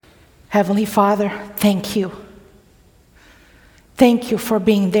Heavenly Father, thank you. Thank you for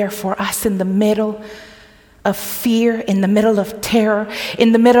being there for us in the middle of fear, in the middle of terror,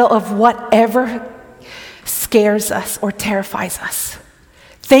 in the middle of whatever scares us or terrifies us.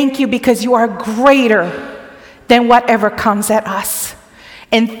 Thank you because you are greater than whatever comes at us.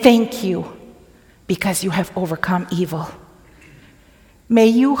 And thank you because you have overcome evil. May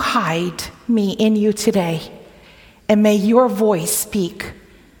you hide me in you today, and may your voice speak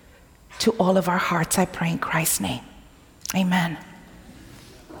to all of our hearts, I pray in Christ's name. Amen.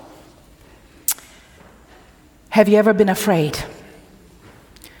 Have you ever been afraid?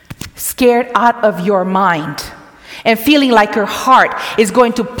 Scared out of your mind and feeling like your heart is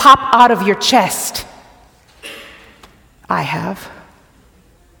going to pop out of your chest? I have.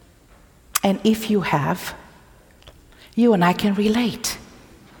 And if you have, you and I can relate.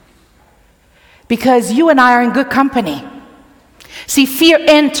 Because you and I are in good company. See, fear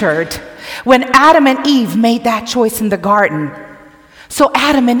entered when Adam and Eve made that choice in the garden. So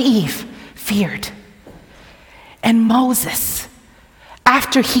Adam and Eve feared. And Moses,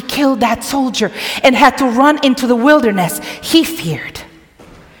 after he killed that soldier and had to run into the wilderness, he feared.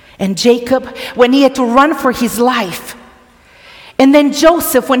 And Jacob, when he had to run for his life. And then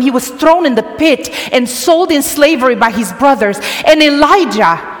Joseph, when he was thrown in the pit and sold in slavery by his brothers. And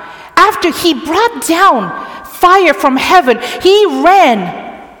Elijah, after he brought down fire from heaven, he ran.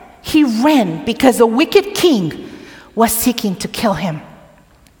 He ran because a wicked king was seeking to kill him.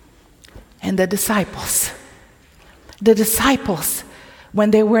 And the disciples,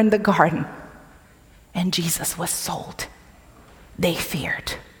 when they were in the garden and Jesus was sold, they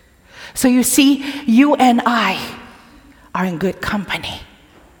feared. So you see, you and I are in good company.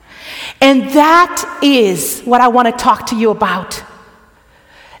 And that is what I want to talk to you about.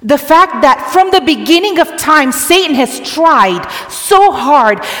 The fact that from the beginning of time, Satan has tried so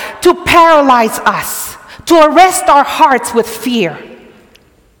hard to paralyze us, to arrest our hearts with fear.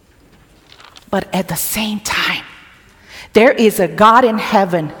 But at the same time, there is a God in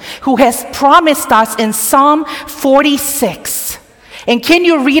heaven who has promised us in Psalm 46. And can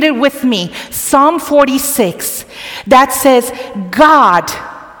you read it with me? Psalm 46, that says, God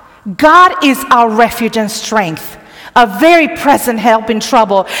is our refuge and strength, a very present help in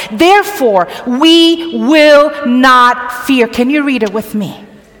trouble. Therefore, we will not fear. Can you read it with me?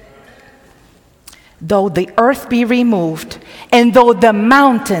 Though the earth be removed, and though the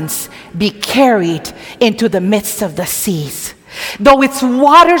mountains be carried into the midst of the seas, though its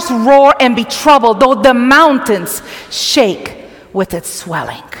waters roar and be troubled, though the mountains shake with its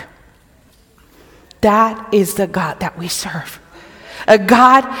swelling. That is the God that we serve. A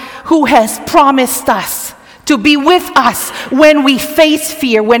God who has promised us to be with us when we face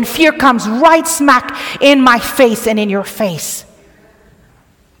fear, when fear comes right smack in my face and in your face.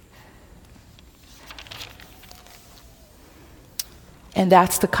 And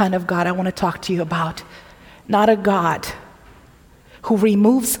that's the kind of God I want to talk to you about. Not a God who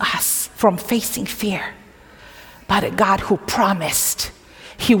removes us from facing fear, but a God who promised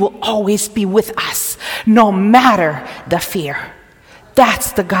He will always be with us, no matter the fear.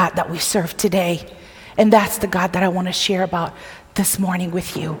 That's the God that we serve today. And that's the God that I want to share about this morning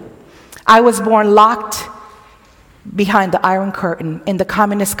with you. I was born locked behind the Iron Curtain in the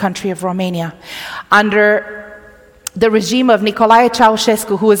communist country of Romania under the regime of Nicolae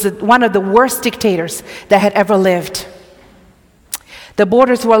Ceausescu, who was one of the worst dictators that had ever lived. The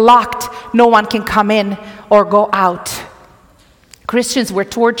borders were locked. No one can come in or go out. Christians were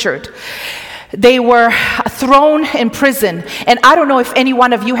tortured. They were thrown in prison. And I don't know if any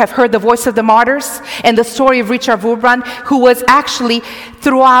one of you have heard the Voice of the Martyrs and the story of Richard Wurbrand, who was actually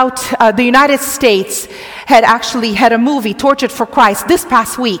throughout the United States, had actually had a movie, Tortured for Christ, this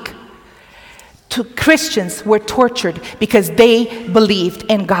past week. Christians were tortured because they believed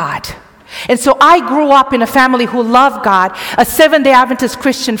in God. And so I grew up in a family who loved God, a Seventh-day Adventist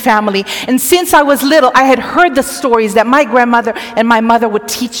Christian family. And since I was little, I had heard the stories that my grandmother and my mother would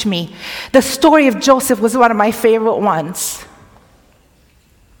teach me. The story of Joseph was one of my favorite ones.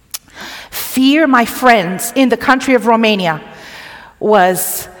 Fear, my friends, in the country of Romania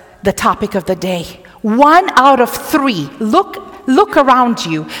was the topic of the day. 1 out of 3, look around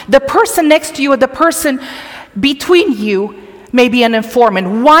you. The person next to you or the person between you may be an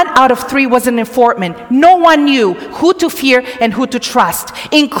informant. 1 out of 3 was an informant. No one knew who to fear and who to trust,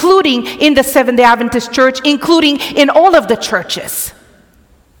 including in the Seventh-day Adventist Church, including in all of the churches.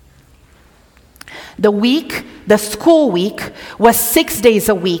 The weak the school week was 6 days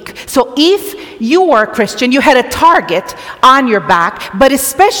a week. So if you were a Christian, you had a target on your back, but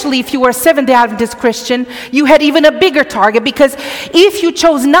especially if you were a Seventh-day Adventist Christian, you had even a bigger target, because if you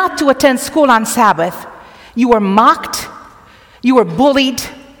chose not to attend school on Sabbath, you were mocked, you were bullied,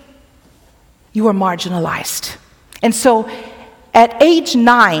 you were marginalized. And so at age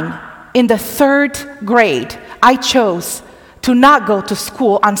 9, in the 3rd grade, I chose to not go to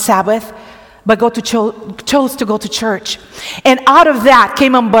school on Sabbath, but chose to go to church. And out of that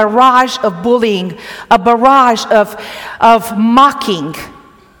came a barrage of bullying, a barrage of mocking.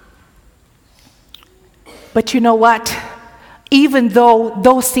 But you know what? Even though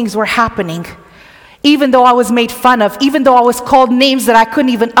those things were happening, even though I was made fun of, even though I was called names that I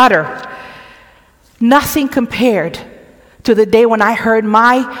couldn't even utter, nothing compared to the day when I heard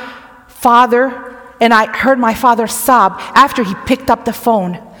my father sob after he picked up the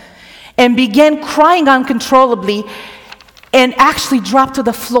phone and began crying uncontrollably and actually dropped to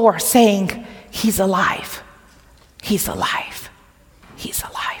the floor saying, "He's alive. He's alive. He's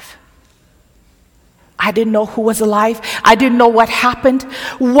alive." I didn't know who was alive. I didn't know what happened.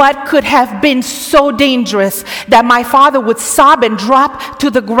 What could have been so dangerous that my father would sob and drop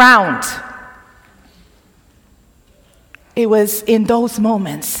to the ground? It was in those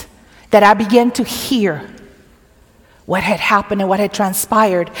moments that I began to hear what had happened and what had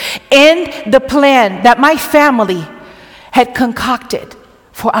transpired, and the plan that my family had concocted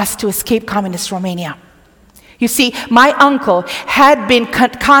for us to escape communist Romania. You see, my uncle had been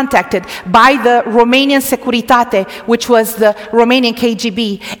contacted by the Romanian Securitate, which was the Romanian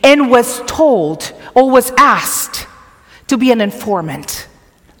KGB, and was told or was asked to be an informant.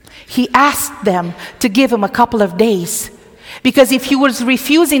 He asked them to give him a couple of days, because if he was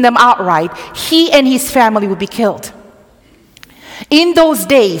refusing them outright, he and his family would be killed. In those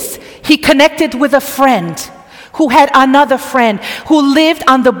days, he connected with a friend who had another friend who lived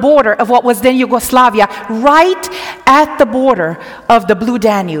on the border of what was then Yugoslavia, right at the border of the Blue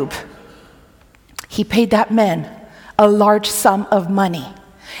Danube. He paid that man a large sum of money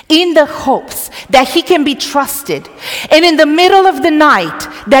in the hopes that he can be trusted. And in the middle of the night,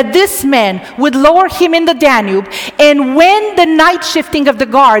 that this man would lower him in the Danube, and when the night shifting of the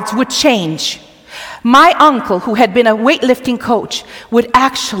guards would change, my uncle, who had been a weightlifting coach, would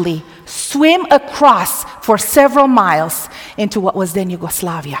actually swim across for several miles into what was then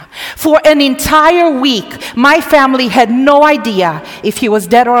Yugoslavia. For an entire week, my family had no idea if he was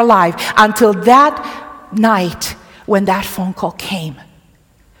dead or alive until that night when that phone call came.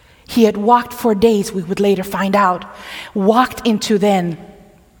 He had walked for days, we would later find out, walked into then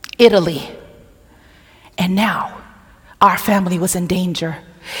Italy. And now our family was in danger.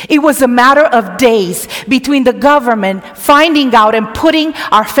 It was a matter of days between the government finding out and putting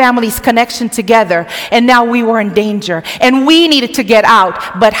our family's connection together, and now we were in danger and we needed to get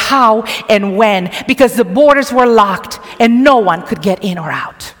out. But how and when? Because the borders were locked and no one could get in or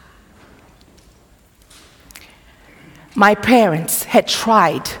out. My parents had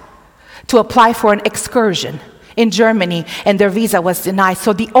tried to apply for an excursion in Germany, and their visa was denied.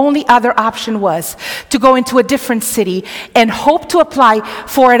 So the only other option was to go into a different city and hope to apply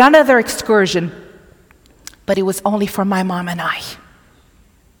for another excursion. But it was only for my mom and I.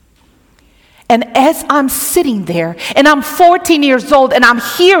 And as I'm sitting there, and I'm 14 years old, and I'm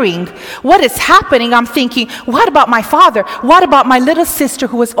hearing what is happening, I'm thinking, what about my father? What about my little sister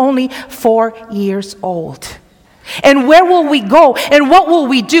who was only 4 years old? And where will we go? And what will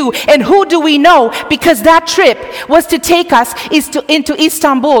we do? And who do we know? Because that trip was to take us into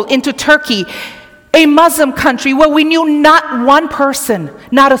Istanbul, into Turkey, a Muslim country where we knew not one person,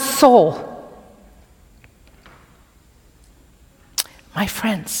 not a soul. My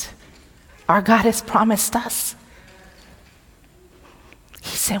friends, our God has promised us.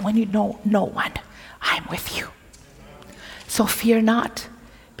 He said, when you know no one, I'm with you. So fear not,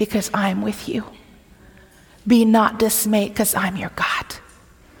 because I'm with you. Be not dismayed, because I'm your God.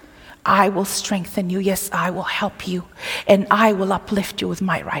 I will strengthen you. Yes, I will help you. And I will uplift you with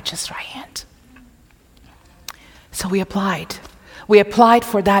my righteous right hand. So we applied. We applied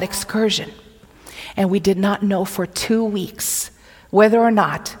for that excursion. And we did not know for 2 weeks whether or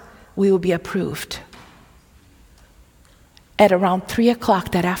not we would be approved. At around 3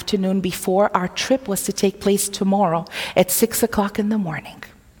 o'clock that afternoon, before our trip was to take place tomorrow at 6 o'clock in the morning.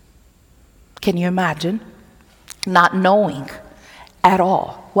 Can you imagine? Not knowing at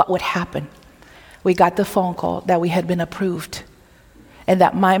all what would happen, we got the phone call that we had been approved and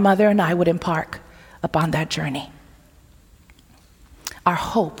that my mother and I would embark upon that journey. Our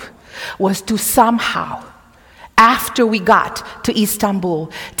hope was to somehow after we got to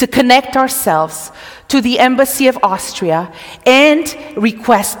Istanbul to connect ourselves to the embassy of Austria and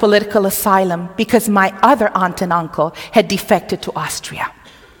request political asylum because my other aunt and uncle had defected to Austria.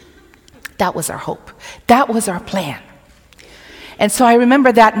 That was our hope. That was our plan. And so I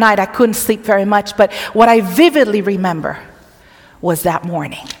remember that night, I couldn't sleep very much, but what I vividly remember was that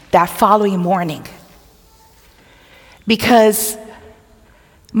morning, that following morning. Because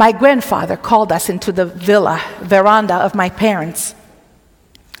my grandfather called us into the veranda of my parents.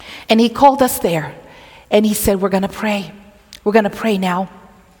 And he called us there. And he said, we're going to pray. We're going to pray now.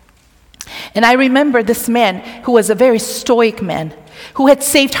 And I remember this man who was a very stoic man, who had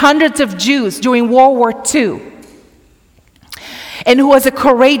saved hundreds of Jews during World War II. And who was a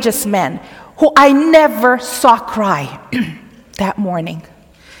courageous man, who I never saw cry that morning.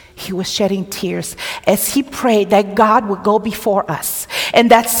 He was shedding tears as he prayed that God would go before us and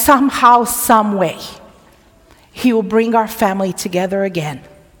that somehow, some way, he will bring our family together again,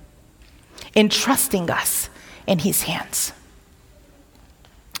 entrusting us in his hands.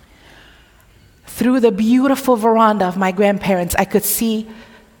 Through the beautiful veranda of my grandparents, I could see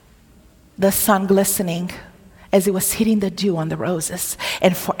the sun glistening as it was hitting the dew on the roses.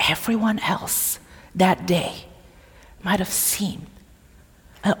 And for everyone else, that day might have seemed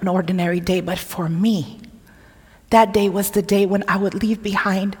an ordinary day, but for me, that day was the day when I would leave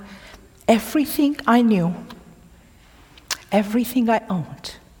behind everything I knew, everything I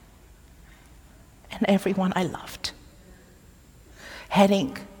owned, and everyone I loved,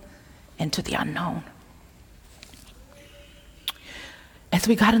 heading into the unknown. As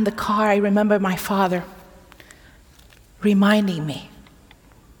we got in the car, I remember my father reminding me,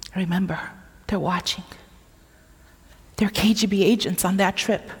 remember, they're watching. They're KGB agents on that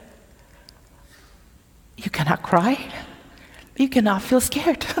trip. You cannot cry. You cannot feel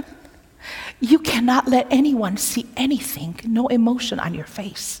scared. You cannot let anyone see anything, no emotion on your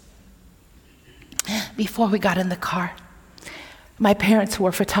face. Before we got in the car, my parents, who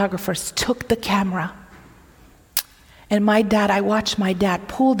were photographers, took the camera. And I watched my dad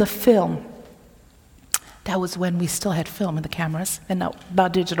pull the film. That was when we still had film in the cameras and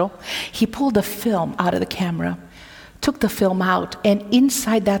not digital. He pulled the film out of the camera, took the film out, and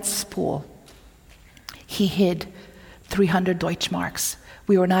inside that spool, he hid 300 Deutschmarks.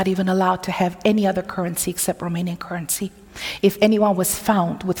 We were not even allowed to have any other currency except Romanian currency. If anyone was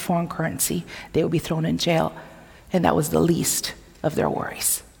found with foreign currency, they would be thrown in jail, and that was the least of their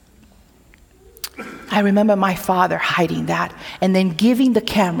worries. I remember my father hiding that and then giving the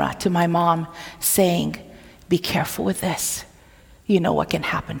camera to my mom, saying, "Be careful with this. You know what can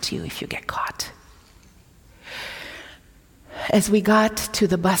happen to you if you get caught." As we got to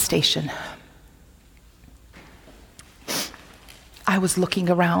the bus station, I was looking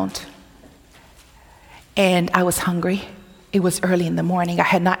around and I was hungry. It was early in the morning. I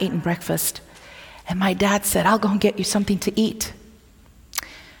had not eaten breakfast. And my dad said, "I'll go and get you something to eat."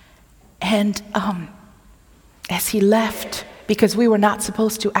 And as he left, because we were not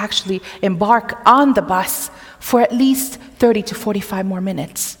supposed to actually embark on the bus for at least 30 to 45 more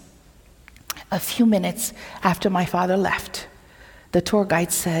minutes, a few minutes after my father left, the tour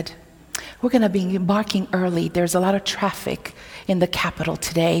guide said, "We're going to be embarking early. There's a lot of traffic in the capital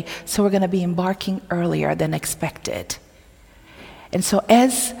today, so we're going to be embarking earlier than expected." And so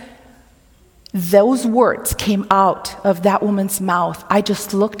as those words came out of that woman's mouth, I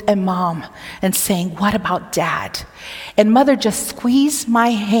just looked at Mom and saying, "What about Dad?" And Mother just squeezed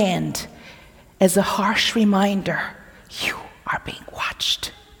my hand as a harsh reminder, "You are being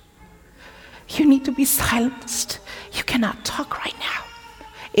watched. You need to be silenced. You cannot talk right now.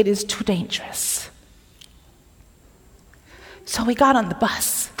 It is too dangerous." So we got on the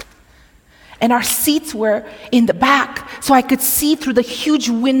bus, and our seats were in the back, so I could see through the huge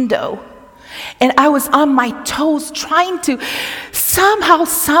window. And I was on my toes trying to somehow,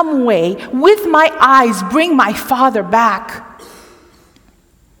 some way, with my eyes, bring my father back.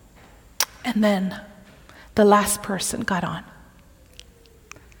 And then the last person got on,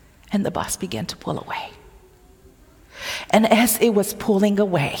 and the bus began to pull away. And as it was pulling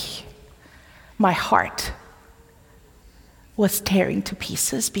away, my heart was tearing to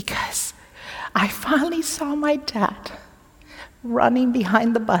pieces because I finally saw my dad running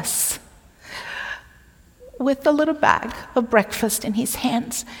behind the bus with a little bag of breakfast in his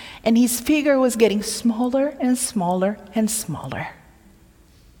hands, and his figure was getting smaller and smaller and smaller.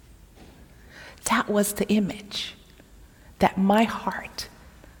 That was the image that my heart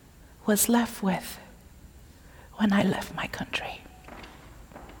was left with when I left my country.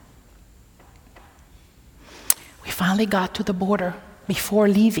 We finally got to the border before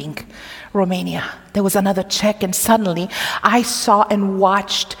leaving Romania, there was another check, and suddenly I saw and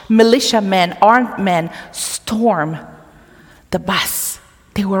watched militiamen, armed men, storm the bus.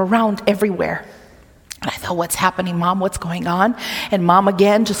 They were around everywhere. And I thought, what's happening, Mom? What's going on? And Mom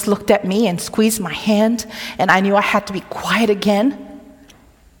again just looked at me and squeezed my hand, and I knew I had to be quiet again.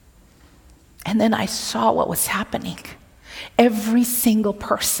 And then I saw what was happening. Every single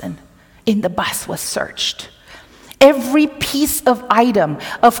person in the bus was searched. Every piece of item,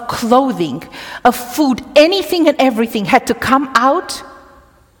 of clothing, of food, anything and everything had to come out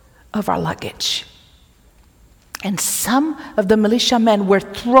of our luggage. And some of the militiamen were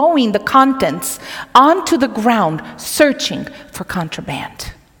throwing the contents onto the ground, searching for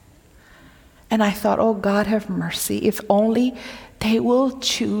contraband. And I thought, oh God, have mercy, if only they will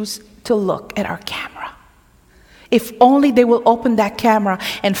choose to look at our camera. If only they will open that camera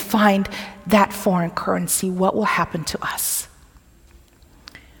and find that foreign currency, what will happen to us?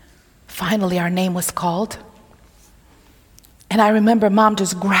 Finally, our name was called. And I remember Mom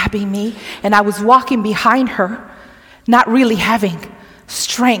just grabbing me, and I was walking behind her, not really having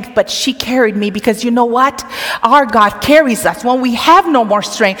strength, but she carried me, because you know what? Our God carries us. When we have no more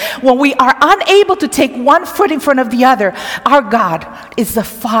strength, when we are unable to take one foot in front of the other, our God is the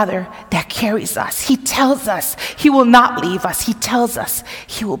Father that carries us. He tells us He will not leave us. He tells us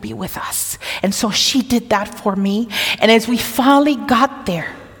He will be with us. And so she did that for me. And as we finally got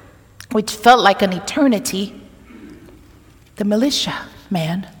there, which felt like an eternity, the militia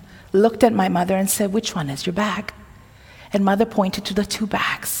man looked at my mother and said, "Which one is your bag?" And Mother pointed to the 2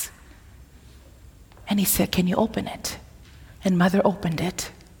 bags. And he said, "Can you open it?" And Mother opened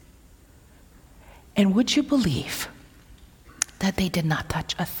it. And would you believe that they did not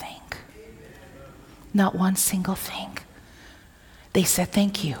touch a thing? Not one single thing. They said,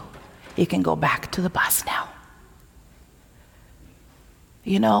 "Thank you. You can go back to the bus now."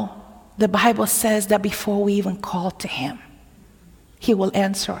 You know, the Bible says that before we even call to Him, He will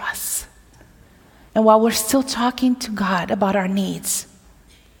answer us. And while we're still talking to God about our needs,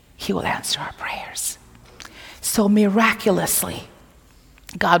 He will answer our prayers. So miraculously,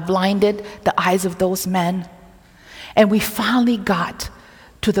 God blinded the eyes of those men, and we finally got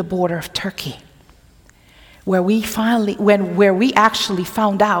to the border of Turkey, where we actually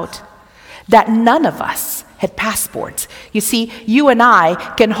found out that none of us had passports. You see, you and I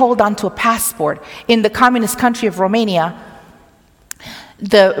can hold on to a passport. In the communist country of Romania,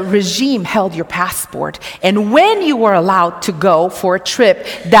 the regime held your passport, and when you were allowed to go for a trip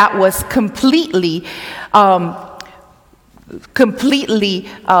that was completely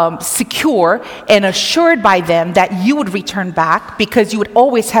secure and assured by them that you would return back, because you would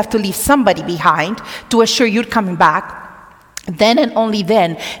always have to leave somebody behind to assure you'd coming back, then and only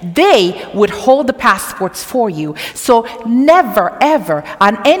then, they would hold the passports for you. So never, ever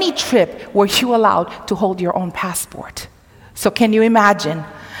on any trip were you allowed to hold your own passport. So can you imagine?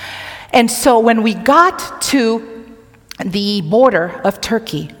 And so when we got to the border of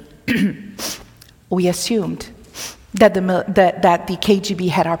Turkey, we assumed that the KGB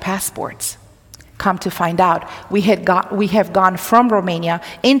had our passports. Come to find out, we have gone from Romania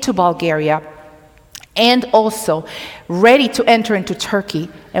into Bulgaria, and also ready to enter into Turkey,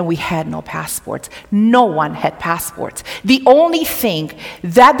 and we had no passports. No one had passports. The only thing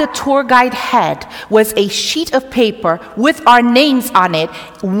that the tour guide had was a sheet of paper with our names on it,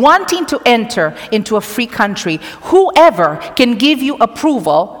 wanting to enter into a free country. Whoever can give you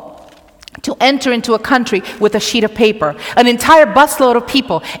approval to enter into a country with a sheet of paper, an entire busload of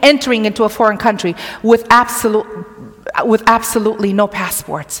people entering into a foreign country with absolutely no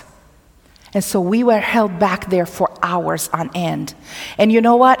passports. And so we were held back there for hours on end. And you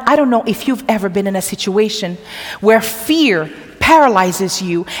know what? I don't know if you've ever been in a situation where fear paralyzes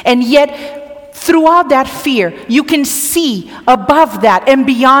you, and yet throughout that fear, you can see above that and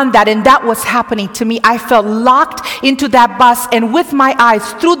beyond that, and that was happening to me. I felt locked into that bus, and with my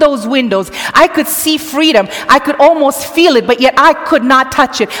eyes through those windows, I could see freedom. I could almost feel it, but yet I could not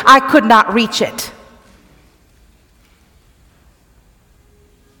touch it. I could not reach it.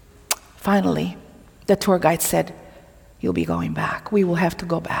 Finally, the tour guide said, "You'll be going back. We will have to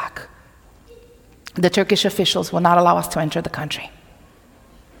go back. The Turkish officials will not allow us to enter the country."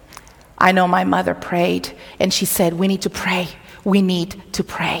 I know my mother prayed, and she said, "We need to pray. We need to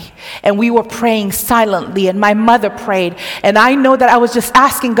pray." And we were praying silently, and my mother prayed. And I know that I was just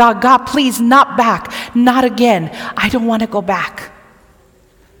asking God, "God, please, not back, not again. I don't want to go back."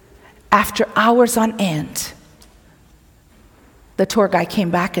 After hours on end, the tour guide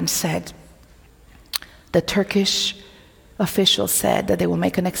came back and said, the Turkish officials said that they will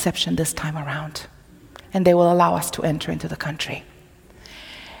make an exception this time around, and they will allow us to enter into the country.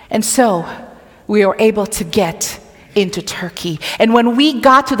 And so we were able to get into Turkey. And when we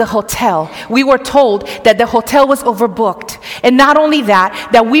got to the hotel, we were told that the hotel was overbooked. And not only that,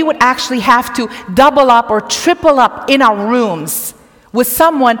 that we would actually have to double up or triple up in our rooms with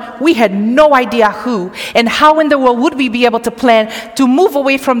someone we had no idea who. And how in the world would we be able to plan to move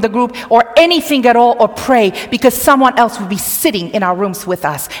away from the group or anything at all or pray, because someone else would be sitting in our rooms with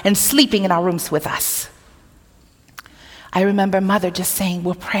us and sleeping in our rooms with us. I remember Mother just saying,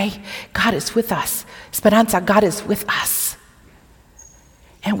 we'll pray. God is with us. Esperanza, God is with us.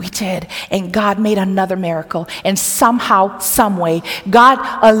 And we did. And God made another miracle. And somehow, some way, God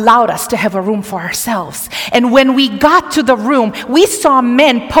allowed us to have a room for ourselves. And when we got to the room, we saw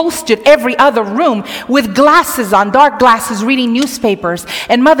men posted every other room with glasses on, dark glasses, reading newspapers.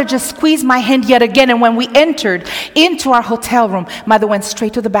 And Mother just squeezed my hand yet again. And when we entered into our hotel room, Mother went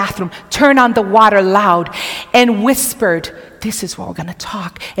straight to the bathroom, turned on the water loud, and whispered, this is where we're going to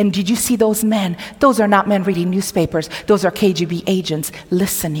talk. And did you see those men? Those are not men reading newspapers. Those are KGB agents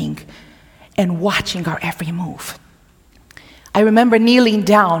listening and watching our every move. I remember kneeling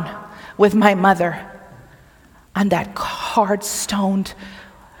down with my mother on that hard stoned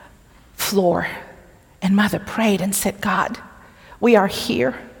floor. And Mother prayed and said, God, we are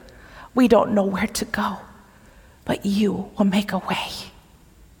here. We don't know where to go, but you will make a way.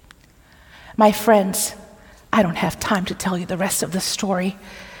 My friends, I don't have time to tell you the rest of the story,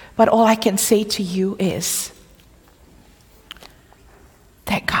 but all I can say to you is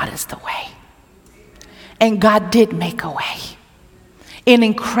that God is the way. And God did make a way in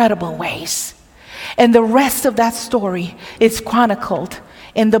incredible ways. And the rest of that story is chronicled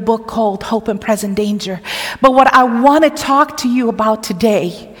in the book called Hope in Present Danger. But what I want to talk to you about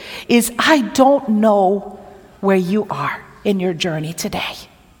today is I don't know where you are in your journey today.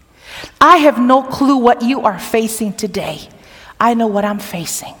 I have no clue what you are facing today. I know what I'm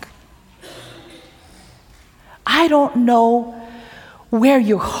facing. I don't know where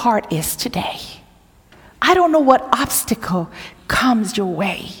your heart is today. I don't know what obstacle comes your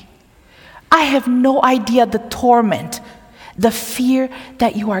way. I have no idea the torment, the fear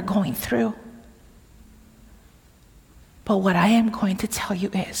that you are going through. But what I am going to tell you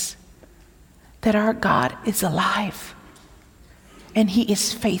is that our God is alive. And He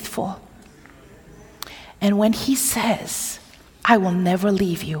is faithful. And when He says, I will never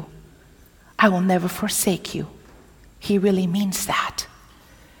leave you, I will never forsake you, He really means that.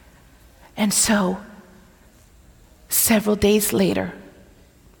 And so, several days later,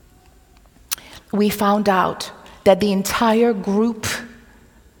 we found out that the entire group,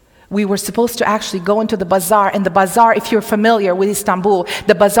 we were supposed to actually go into the bazaar. And the bazaar, if you're familiar with Istanbul,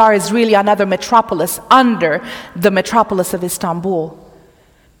 the bazaar is really another metropolis under the metropolis of Istanbul.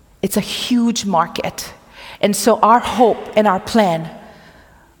 It's a huge market. And so our hope and our plan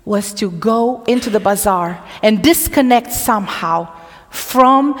was to go into the bazaar and disconnect somehow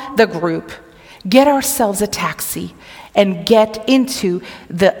from the group, get ourselves a taxi, and get into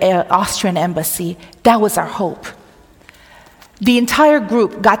the Austrian embassy. That was our hope. The entire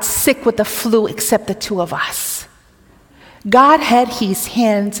group got sick with the flu except the two of us. God had His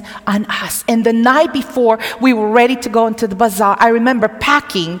hands on us. And the night before we were ready to go into the bazaar, I remember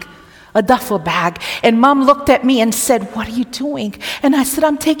packing a duffel bag. And Mom looked at me and said, what are you doing? And I said,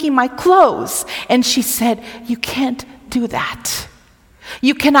 I'm taking my clothes. And she said, you can't do that.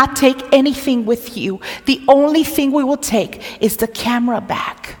 You cannot take anything with you. The only thing we will take is the camera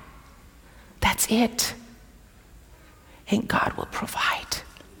bag. That's it. And God will provide.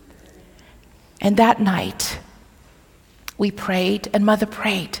 And that night, we prayed, and Mother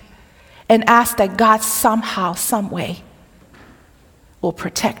prayed, and asked that God somehow, some way, will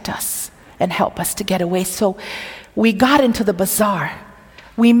protect us and help us to get away. So we got into the bazaar.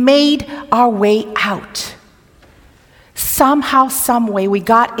 We made our way out. Somehow, some way, we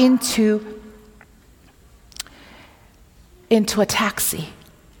got into a taxi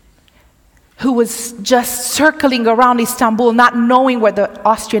who was just circling around Istanbul, not knowing where the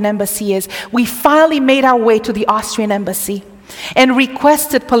Austrian embassy is. We finally made our way to the Austrian embassy and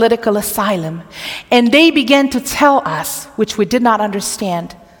requested political asylum. And they began to tell us, which we did not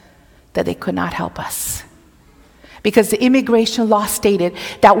understand, that they could not help us. Because the immigration law stated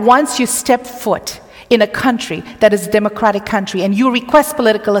that once you step foot in a country that is a democratic country and you request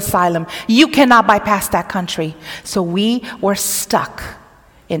political asylum, you cannot bypass that country. So we were stuck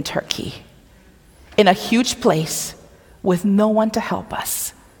in Turkey, in a huge place with no one to help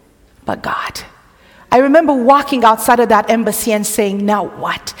us but God. I remember walking outside of that embassy and saying, now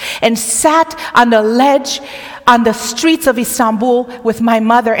what? And sat on the ledge on the streets of Istanbul with my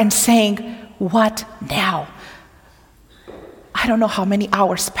mother and saying, what now? I don't know how many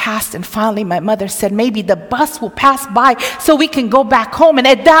hours passed, and finally my mother said, maybe the bus will pass by so we can go back home. And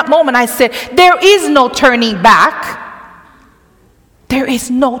at that moment I said, there is no turning back. There is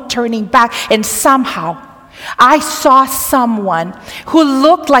no turning back. And somehow I saw someone who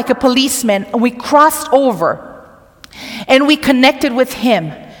looked like a policeman, and we crossed over and we connected with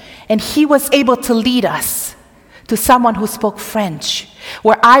him, and he was able to lead us to someone who spoke French,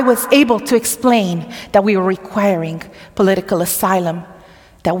 where I was able to explain that we were requiring political asylum,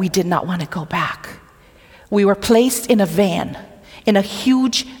 that we did not want to go back. We were placed in a van, in a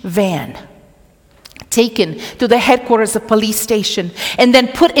huge van, taken to the headquarters of police station, and then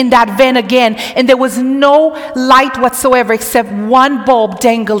put in that van again, and there was no light whatsoever except one bulb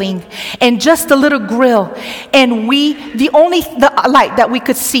dangling and just a little grill, and the only light that we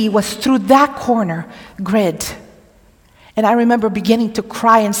could see was through that corner grid. And I remember beginning to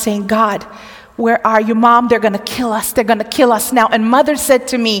cry and saying, God, where are you, Mom? They're going to kill us. They're going to kill us now. And Mother said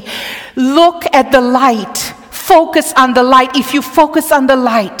to me, look at the light. Focus on the light. If you focus on the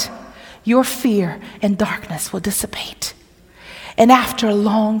light, your fear and darkness will dissipate. And after a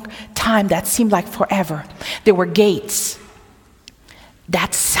long time that seemed like forever, there were gates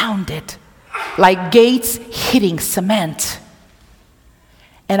that sounded like gates hitting cement.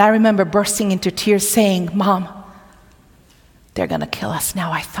 And I remember bursting into tears saying, Mom, they're going to kill us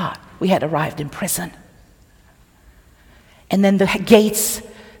now. I thought we had arrived in prison. And then the gates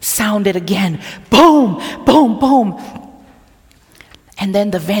sounded again. Boom, boom, boom. And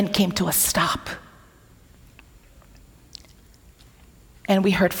then the van came to a stop. And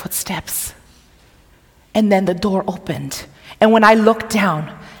we heard footsteps. And then the door opened. And when I looked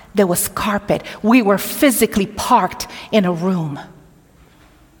down, there was carpet. We were physically parked in a room.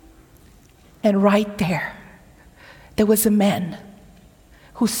 And right there was a man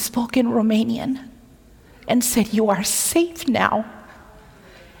who spoke in Romanian and said, you are safe now.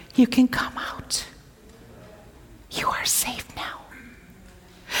 You can come out. You are safe now.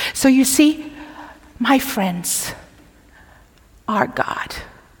 So you see, my friends, our God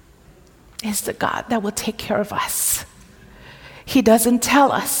is the God that will take care of us. He doesn't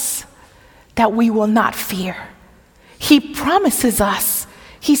tell us that we will not fear. He promises us.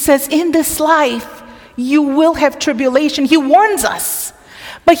 He says, in this life, you will have tribulation. He warns us.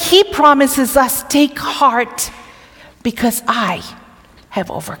 But he promises us, take heart, because I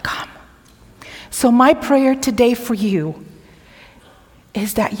have overcome. So my prayer today for you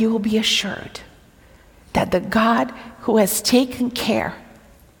is that you will be assured that the God who has taken care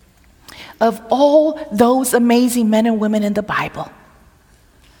of all those amazing men and women in the Bible,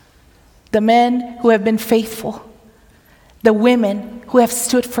 the men who have been faithful, the women who have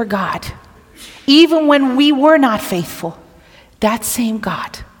stood for God, even when we were not faithful, that same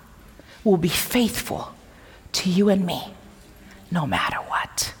God will be faithful to you and me, no matter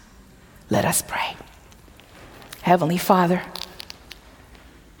what. Let us pray. Heavenly Father,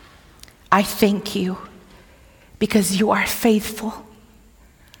 I thank you because you are faithful.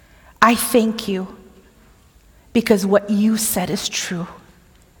 I thank you because what you said is true.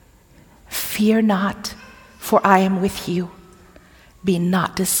 Fear not, for I am with you. Be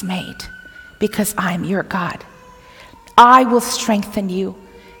not dismayed, because I am your God. I will strengthen you.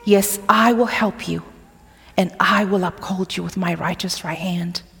 Yes, I will help you, and I will uphold you with my righteous right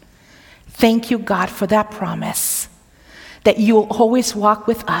hand. Thank you, God, for that promise, that you will always walk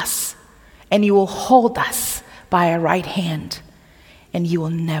with us, and you will hold us by a right hand, and you will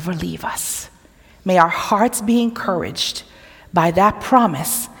never leave us. May our hearts be encouraged by that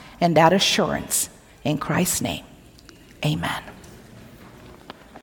promise and that assurance. In Christ's name, amen.